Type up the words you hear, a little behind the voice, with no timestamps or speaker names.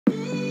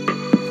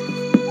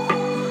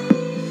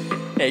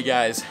Hey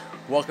guys,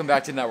 welcome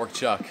back to Network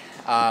Chuck.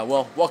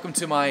 Well, welcome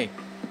to my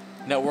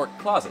network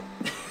closet.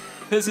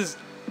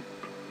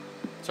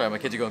 Sorry, my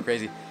kids are going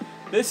crazy.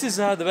 This is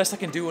the best I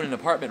can do in an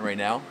apartment right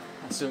now,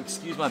 so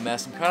excuse my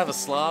mess. I'm kind of a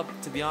slob,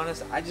 to be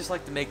honest. I just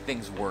like to make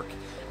things work.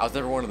 I was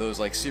never one of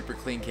those like super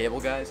clean cable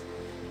guys.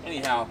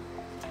 Anyhow,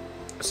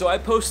 so I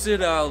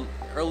posted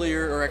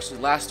earlier, or actually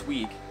last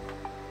week,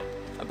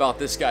 about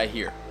this guy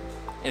here.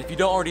 And if you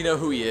don't already know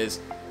who he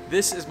is,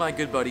 this is my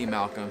good buddy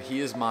Malcolm.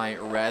 He is my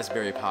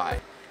Raspberry Pi.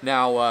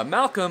 Now,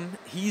 Malcolm,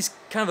 he's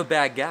kind of a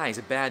bad guy. He's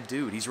a bad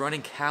dude. He's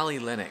running Kali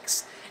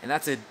Linux, and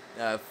that's a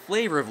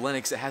flavor of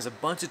Linux that has a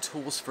bunch of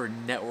tools for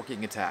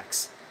networking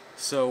attacks.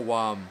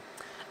 So,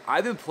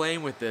 I've been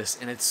playing with this,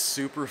 and it's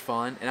super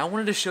fun, and I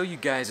wanted to show you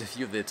guys a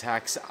few of the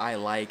attacks I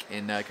like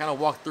and kind of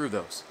walk through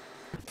those.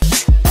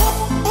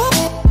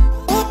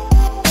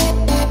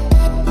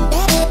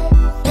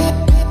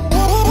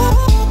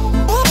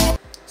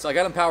 So I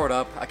got him powered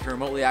up. I can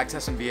remotely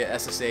access him via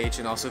SSH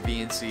and also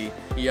VNC.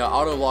 He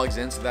auto logs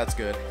in, so that's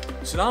good.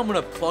 So now I'm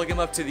gonna plug him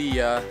up to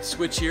the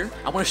switch here.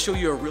 I wanna show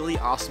you a really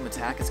awesome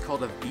attack. It's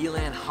called a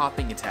VLAN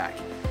hopping attack.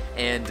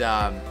 And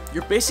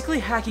you're basically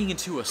hacking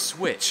into a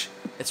switch.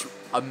 It's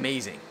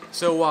amazing.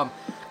 So I'm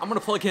gonna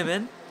plug him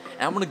in,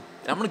 and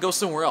I'm gonna go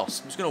somewhere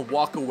else. I'm just gonna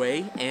walk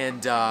away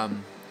and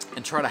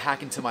try to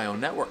hack into my own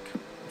network.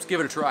 Let's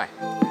give it a try.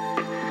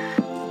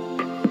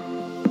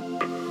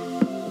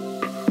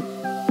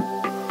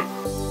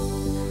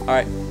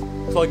 Alright,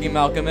 plugging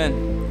Malcolm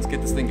in. Let's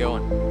get this thing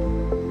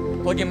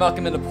going. Plugging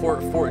Malcolm into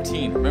port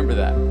 14, remember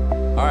that.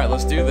 Alright,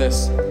 let's do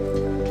this.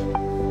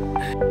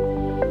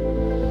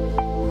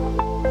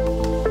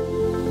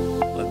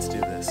 Let's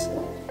do this.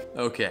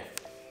 Okay,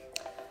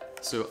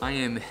 so I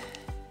am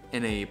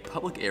in a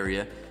public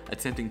area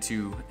attempting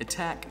to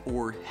attack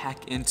or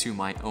hack into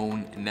my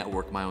own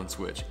network, my own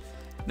switch.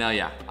 Now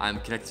yeah, I'm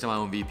connected to my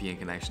own VPN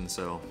connection,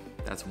 so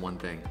that's one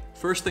thing.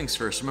 First things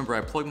first, remember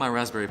I plugged my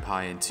Raspberry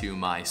Pi into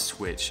my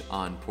switch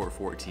on port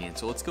 14,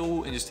 so let's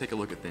go and just take a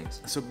look at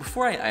things. So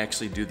before I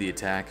actually do the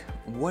attack,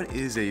 what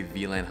is a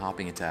VLAN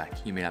hopping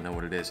attack? You may not know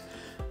what it is.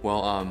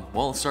 Well,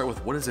 let's start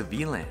with what is a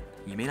VLAN?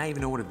 You may not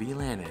even know what a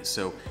VLAN is.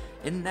 So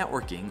in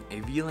networking,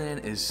 a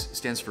VLAN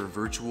stands for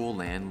Virtual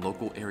LAN,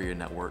 Local Area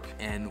Network,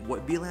 and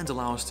what VLANs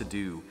allow us to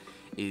do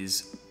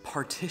is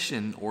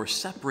partition or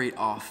separate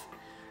off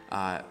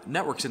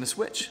networks in a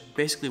switch.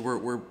 Basically,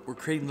 we're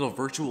creating little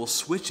virtual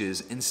switches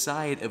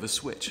inside of a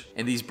switch,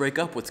 and these break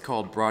up what's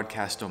called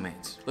broadcast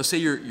domains. Let's say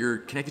you're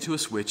connected to a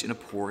switch in a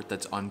port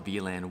that's on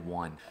VLAN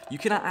 1. You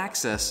cannot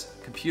access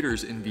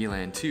computers in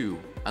VLAN 2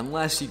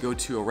 unless you go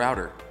to a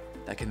router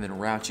that can then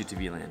route you to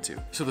VLAN 2.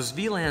 So those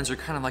VLANs are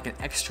kind of like an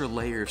extra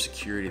layer of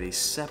security. They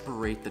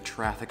separate the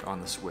traffic on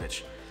the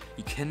switch.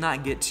 You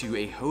cannot get to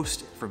a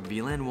host from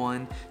VLAN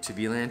 1 to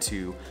VLAN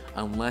 2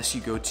 unless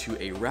you go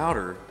to a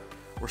router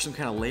or some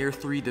kind of layer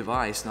 3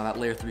 device. Now that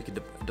layer 3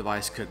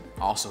 device could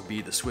also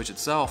be the switch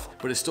itself,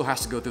 but it still has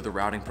to go through the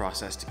routing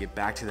process to get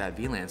back to that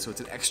VLAN, so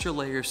it's an extra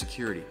layer of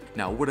security.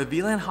 Now what a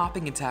VLAN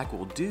hopping attack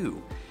will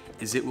do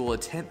is it will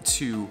attempt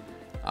to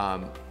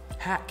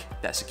hack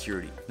that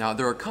security. Now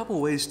there are a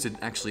couple ways to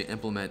actually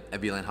implement a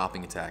VLAN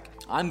hopping attack.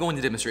 I'm going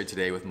to demonstrate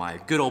today with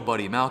my good old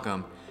buddy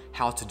Malcolm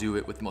how to do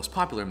it with the most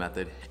popular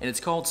method, and it's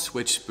called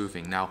switch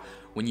spoofing. Now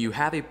when you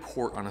have a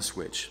port on a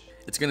switch,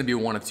 it's going to be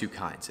one of two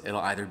kinds.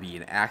 It'll either be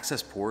an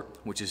access port,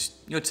 which is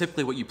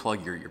typically what you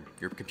plug your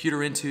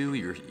computer into,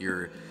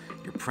 your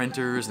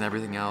printers and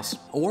everything else,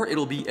 or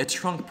it'll be a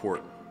trunk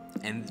port.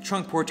 And the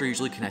trunk ports are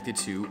usually connected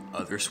to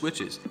other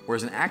switches.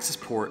 Whereas an access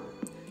port,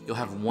 you'll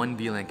have one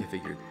VLAN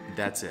configured.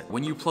 That's it.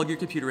 When you plug your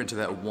computer into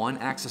that one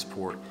access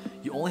port,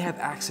 you only have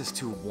access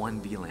to one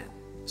VLAN.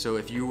 So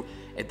if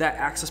that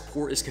access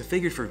port is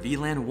configured for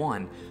VLAN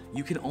 1,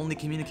 you can only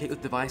communicate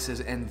with devices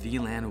in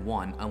VLAN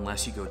 1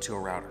 unless you go to a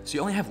router. So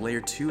you only have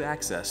layer 2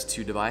 access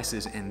to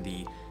devices in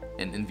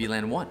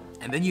VLAN 1.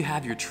 And then you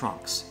have your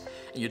trunks.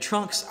 And your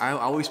trunks, I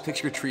always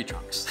picture tree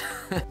trunks.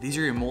 These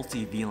are your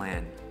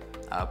multi-VLAN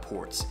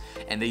ports,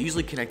 and they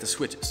usually connect to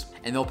switches.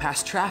 And they'll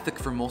pass traffic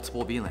from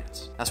multiple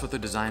VLANs. That's what they're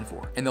designed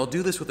for. And they'll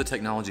do this with a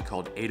technology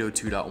called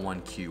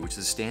 802.1q, which is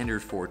a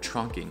standard for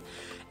trunking.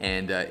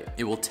 And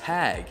it will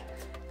tag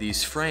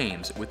these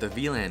frames with a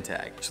VLAN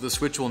tag, so the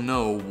switch will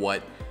know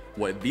what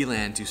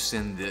VLAN to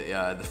send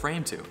the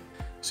frame to.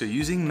 So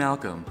using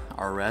Malcolm,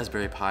 our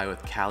Raspberry Pi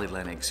with Kali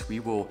Linux, we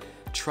will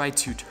try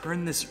to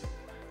turn this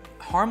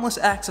harmless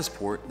access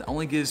port that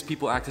only gives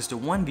people access to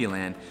one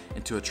VLAN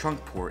into a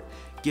trunk port,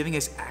 giving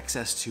us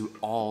access to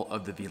all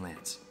of the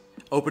VLANs,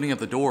 opening up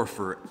the door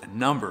for a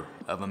number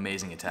of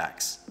amazing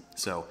attacks.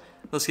 So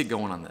let's get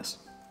going on this.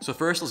 So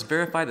first, let's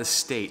verify the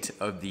state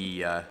of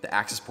the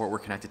access port we're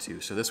connected to.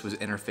 So this was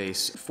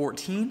interface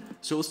 14.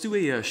 So let's do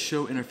a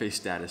show interface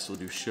status. We'll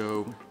do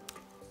show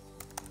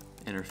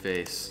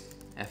interface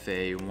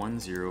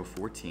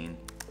FA1014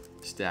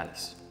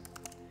 status.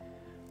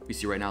 We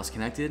see right now it's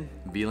connected,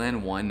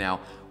 VLAN 1. Now,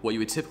 what you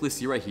would typically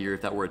see right here,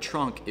 if that were a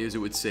trunk, is it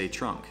would say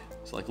trunk.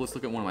 So like, let's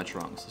look at one of my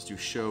trunks. Let's do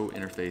show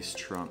interface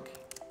trunk.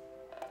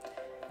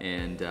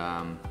 And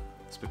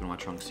let's pick one of my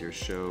trunks here,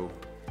 show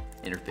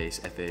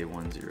interface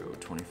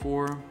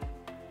FA1024,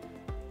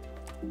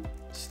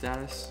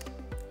 status.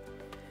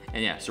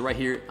 And yeah, so right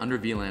here under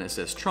VLAN it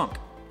says trunk.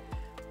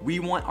 We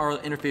want our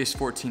interface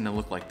 14 to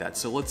look like that.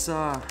 So let's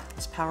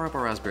power up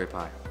our Raspberry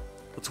Pi.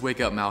 Let's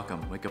wake up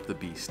Malcolm, wake up the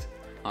beast.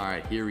 All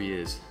right, here he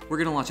is. We're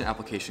gonna launch an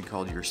application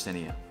called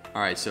Yersinia.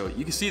 All right, so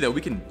you can see that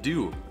we can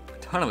do a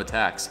ton of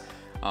attacks,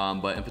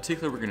 but in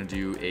particular, we're gonna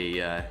do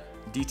a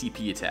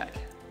DTP attack,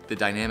 the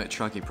dynamic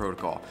trunking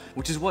protocol,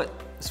 which is what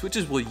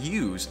switches will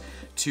use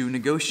to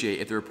negotiate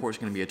if the report's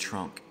gonna be a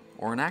trunk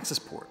or an access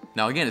port.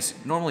 Now again, it's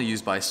normally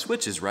used by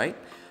switches, right?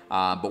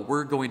 But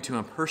we're going to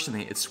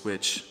impersonate a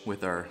switch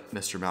with our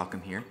Mr.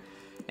 Malcolm here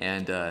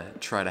and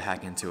try to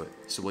hack into it.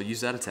 So we'll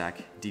use that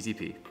attack,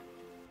 DTP.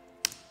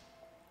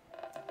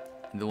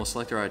 And then we'll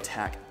select our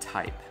attack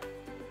type.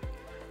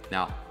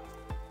 Now,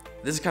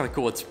 this is kind of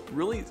cool. It's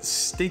really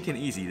stinking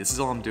easy. This is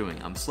all I'm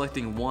doing. I'm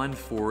selecting one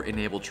for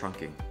enabled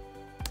trunking.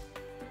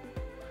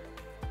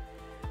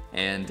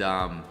 And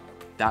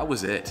that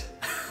was it.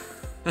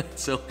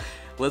 So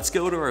let's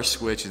go to our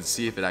switch and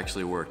see if it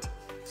actually worked.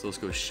 So let's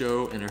go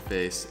show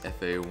interface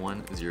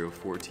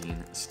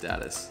FA1014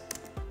 status.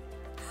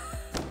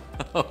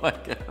 Oh my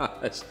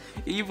gosh.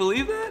 Can you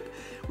believe that?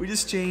 We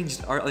just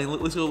changed our,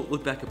 let's go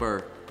look back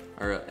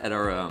at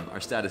our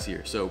status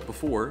here. So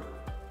before,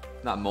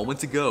 not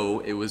moments ago,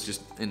 it was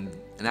just in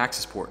an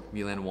access port,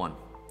 VLAN 1.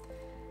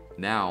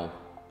 Now,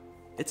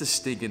 it's a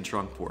stinking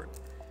trunk port.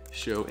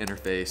 Show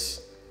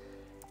interface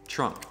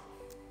trunk.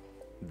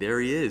 There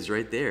he is,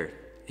 right there.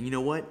 And you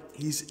know what?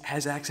 He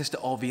has access to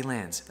all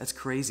VLANs. That's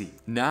crazy.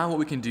 Now what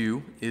we can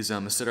do is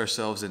set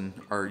ourselves in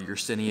our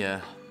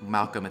Yersinia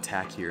Malcolm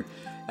attack here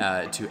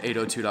to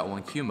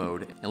 802.1q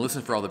mode and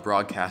listen for all the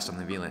broadcasts on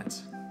the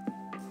VLANs.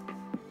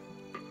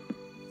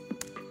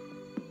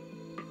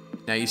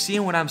 Now you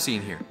seeing what I'm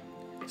seeing here?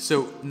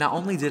 So not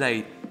only did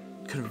I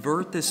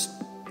convert this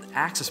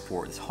access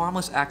port, this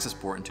harmless access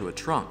port, into a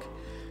trunk,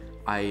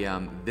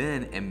 I'm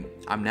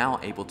now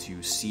able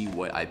to see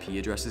what IP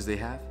addresses they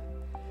have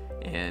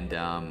and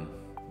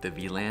the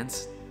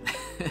VLANs.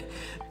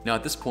 Now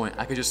at this point,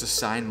 I could just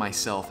assign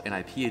myself an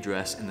IP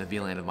address in the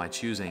VLAN of my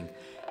choosing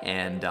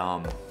and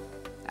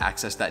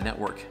access that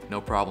network, no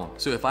problem.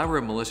 So if I were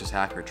a malicious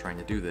hacker trying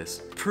to do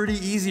this, pretty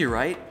easy,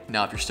 right?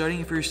 Now if you're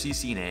studying for your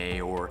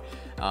CCNA or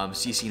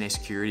CCNA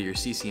Security or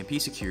CCNP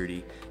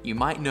Security, you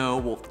might know,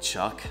 well,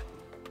 Chuck,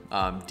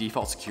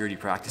 default security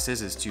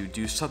practices is to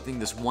do something,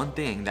 this one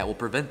thing that will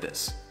prevent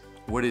this.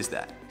 What is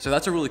that? So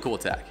that's a really cool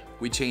attack.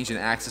 We changed an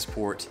access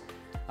port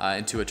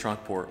into a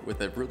trunk port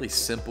with a really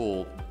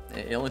simple,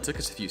 it only took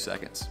us a few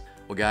seconds.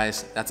 Well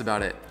guys, that's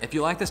about it. If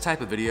you like this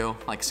type of video,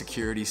 like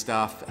security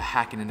stuff,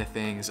 hacking into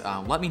things,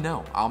 let me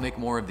know. I'll make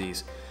more of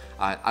these.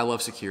 I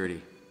love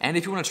security. And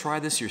if you want to try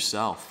this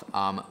yourself,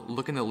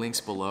 look in the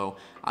links below.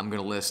 I'm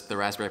going to list the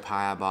Raspberry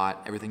Pi I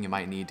bought, everything you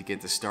might need to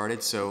get this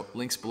started. So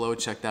links below,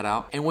 check that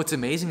out. And what's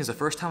amazing is the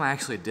first time I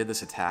actually did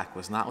this attack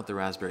was not with the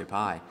Raspberry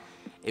Pi.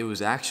 It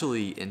was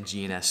actually in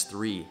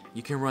GNS3.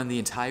 You can run the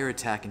entire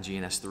attack in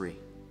GNS3.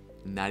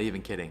 Not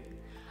even kidding.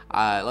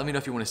 Let me know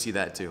if you want to see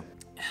that too.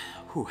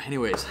 Whew,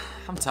 anyways,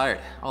 I'm tired.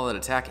 All that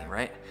attacking,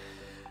 right?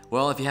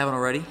 Well, if you haven't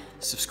already,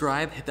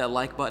 subscribe, hit that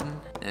like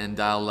button, and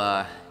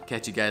I'll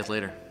catch you guys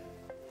later.